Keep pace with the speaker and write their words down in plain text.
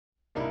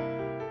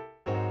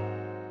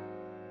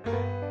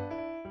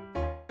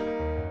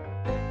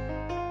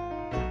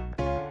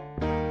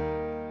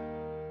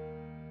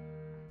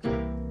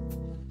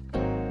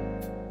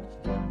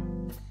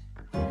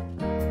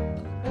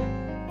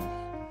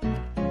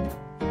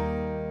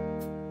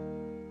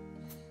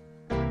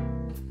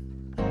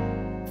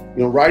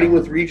riding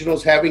with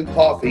regionals, having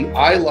coffee.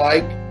 I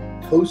like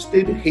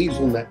toasted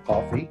hazelnut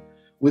coffee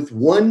with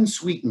one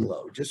sweet and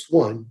low, just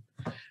one.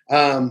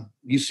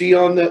 You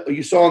saw on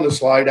the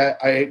slide,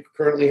 I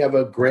currently have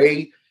a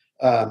gray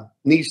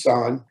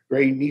Nissan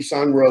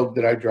Rogue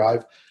that I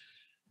drive.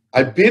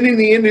 I've been in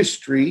the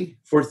industry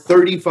for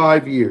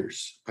 35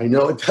 years. I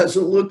know it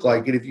doesn't look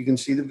like it. If you can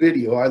see the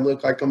video, I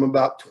look like I'm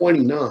about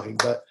 29,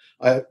 but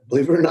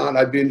believe it or not,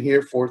 I've been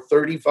here for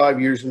 35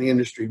 years in the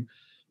industry.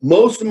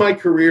 Most of my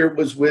career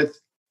was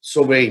with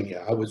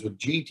Sylvania. I was with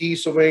GT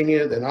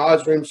Sylvania, then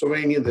Osram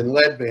Sylvania, then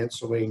Leadvance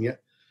Sylvania.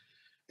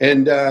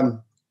 And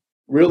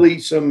really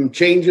some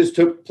changes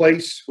took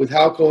place with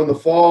Halco in the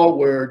fall,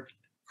 where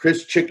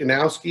Chris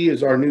Chickanowski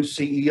is our new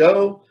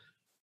CEO.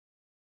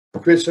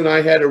 Chris and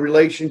I had a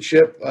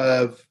relationship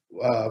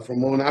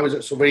from when I was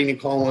at Sylvania,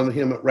 calling on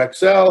him at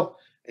Rexel,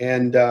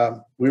 and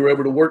we were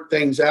able to work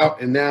things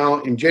out. And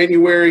now in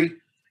January,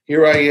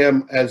 here I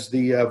am as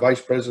the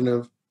Vice President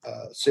of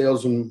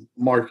Sales and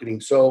Marketing.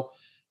 So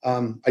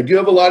I do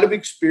have a lot of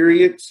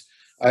experience.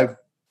 I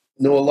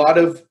know a lot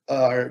of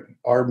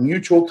our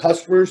mutual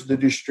customers, the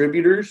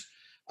distributors,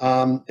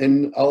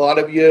 and a lot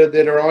of you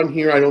that are on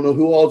here. I don't know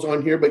who all's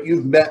on here, but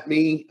you've met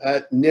me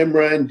at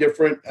NIMRA and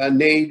different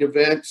NAID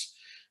events.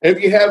 And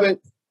if you haven't,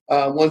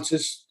 once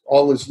this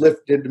all is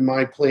lifted,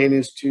 my plan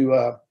is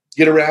to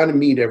get around and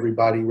meet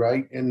everybody,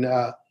 right? And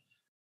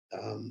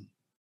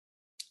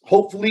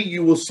hopefully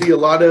you will see a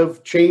lot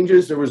of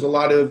changes. There was a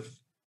lot of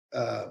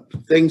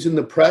things in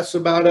the press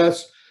about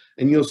us,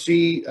 and you'll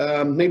see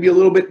maybe a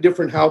little bit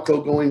different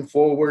Halco going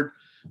forward.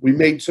 We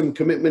made some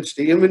commitments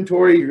to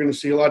inventory. You're going to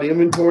see a lot of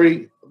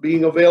inventory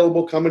being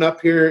available coming up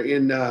here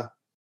in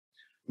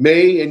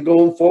May and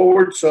going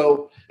forward.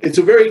 So it's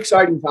a very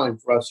exciting time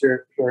for us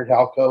here at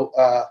Halco.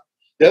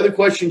 The other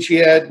question she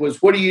had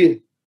was,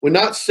 when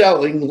not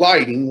selling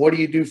lighting, what do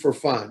you do for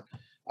fun?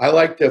 I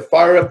like to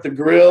fire up the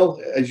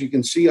grill. As you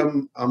can see,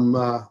 I'm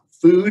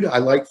food. I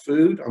like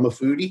food. I'm a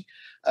foodie.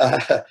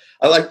 I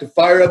like to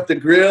fire up the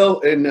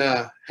grill and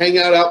hang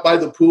out by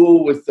the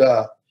pool with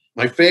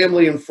my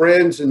family and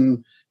friends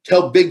and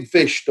tell big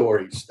fish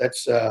stories.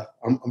 That's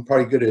I'm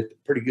pretty good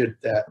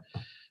at that.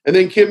 And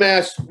then Kim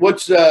asked,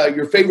 "What's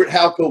your favorite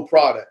Halco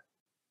product?"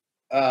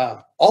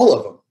 All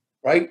of them,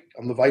 right?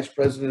 I'm the Vice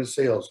President of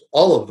Sales.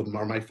 All of them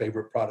are my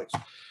favorite products.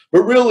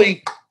 But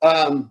really,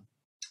 an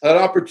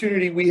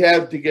opportunity we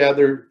have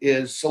together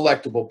is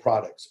selectable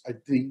products. I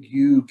think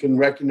you can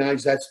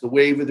recognize that's the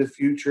wave of the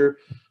future,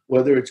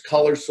 whether it's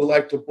color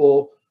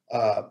selectable,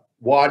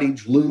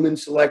 wattage, lumen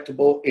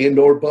selectable, and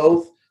or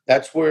both.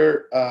 That's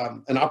where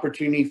an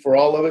opportunity for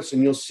all of us,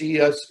 and you'll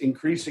see us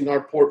increasing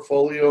our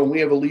portfolio, and we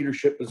have a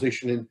leadership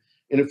position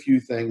in a few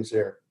things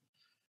there.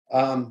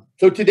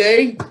 So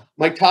today,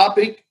 my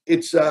topic,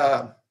 it's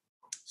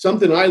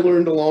something I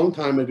learned a long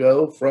time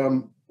ago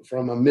from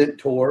a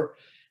mentor,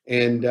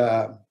 and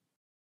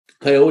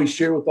I always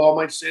share with all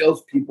my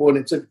salespeople, and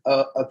it's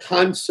a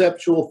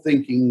conceptual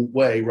thinking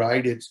way,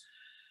 right?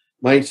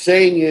 My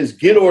saying is,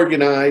 get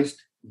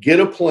organized, get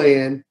a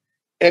plan,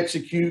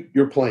 execute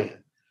your plan.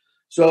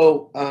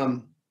 So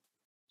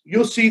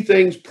you'll see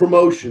things,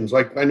 promotions,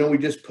 like I know we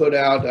just put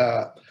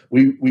out,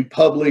 we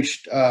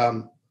published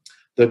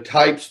the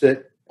types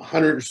that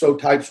 100 or so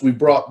types we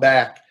brought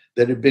back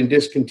that have been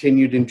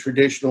discontinued in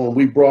traditional, and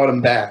we brought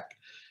them back.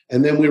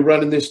 And then we're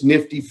running this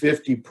nifty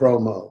 50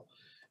 promo.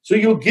 So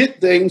you'll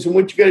get things, and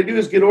what you got to do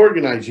is get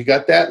organized. You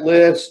got that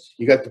list,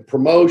 you got the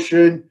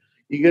promotion,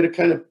 you got to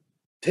kind of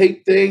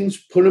take things,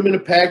 put them in a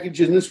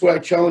package, and this is what I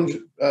challenge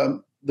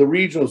the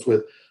regionals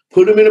with.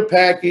 Put them in a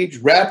package,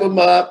 wrap them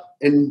up,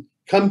 and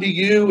come to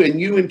you,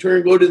 and you in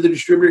turn go to the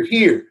distributor.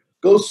 Here,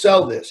 go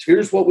sell this.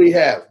 Here's what we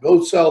have.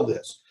 Go sell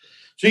this.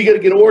 So you got to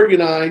get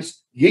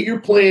organized, get your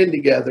plan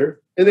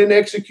together, and then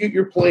execute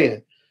your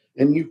plan.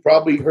 And you've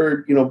probably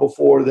heard,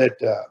 before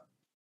that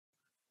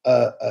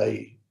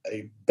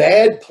a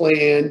bad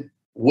plan,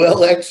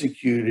 well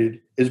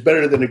executed, is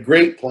better than a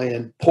great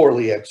plan,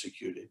 poorly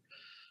executed.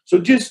 So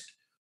just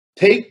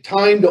take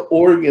time to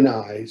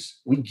organize.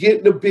 We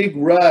get in a big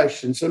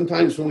rush, and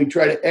sometimes when we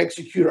try to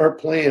execute our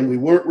plan, we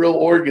weren't real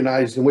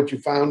organized, and what you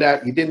found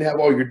out, you didn't have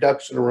all your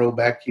ducks in a row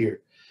back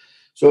here.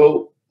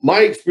 So my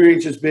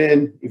experience has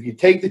been, if you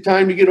take the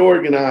time to get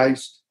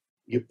organized,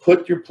 you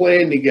put your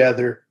plan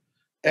together,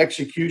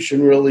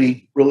 execution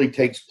really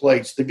takes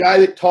place. The guy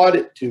that taught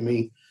it to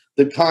me,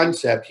 the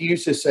concept, he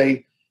used to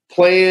say,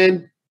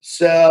 plan,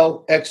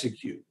 sell,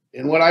 execute.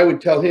 And what I would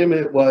tell him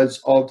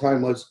all the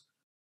time was,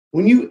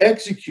 when you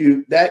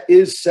execute, that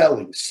is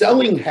selling.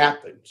 Selling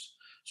happens.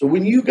 So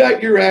when you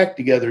got your act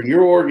together and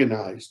you're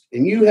organized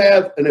and you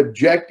have an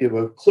objective,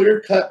 a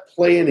clear-cut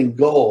plan and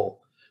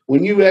goal,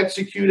 when you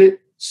execute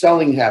it,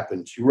 selling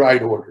happens. You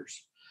write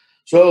orders.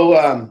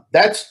 So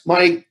that's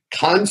my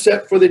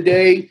concept for the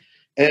day.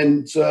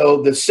 And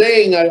so the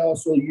saying I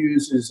also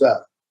use is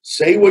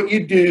say what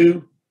you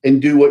do and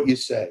do what you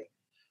say.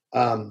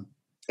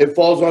 It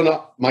falls on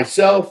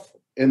myself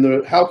and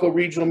the Halco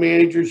regional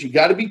managers. You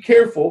got to be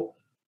careful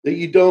that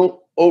you don't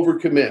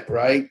overcommit,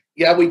 right?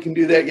 Yeah, we can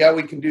do that. Yeah,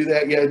 we can do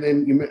that. Yeah, and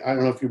then I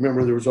don't know if you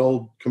remember, there was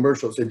old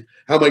commercials that said,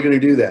 "How am I going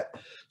to do that?"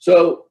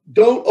 So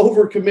don't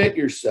overcommit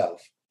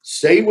yourself.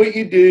 Say what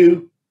you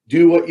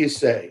do what you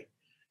say.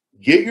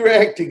 Get your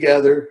act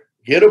together,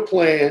 get a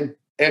plan,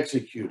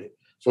 execute it.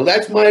 So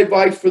that's my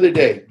advice for the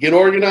day. Get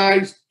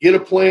organized, get a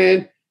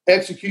plan,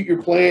 execute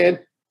your plan,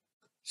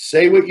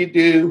 say what you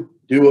do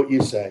what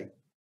you say.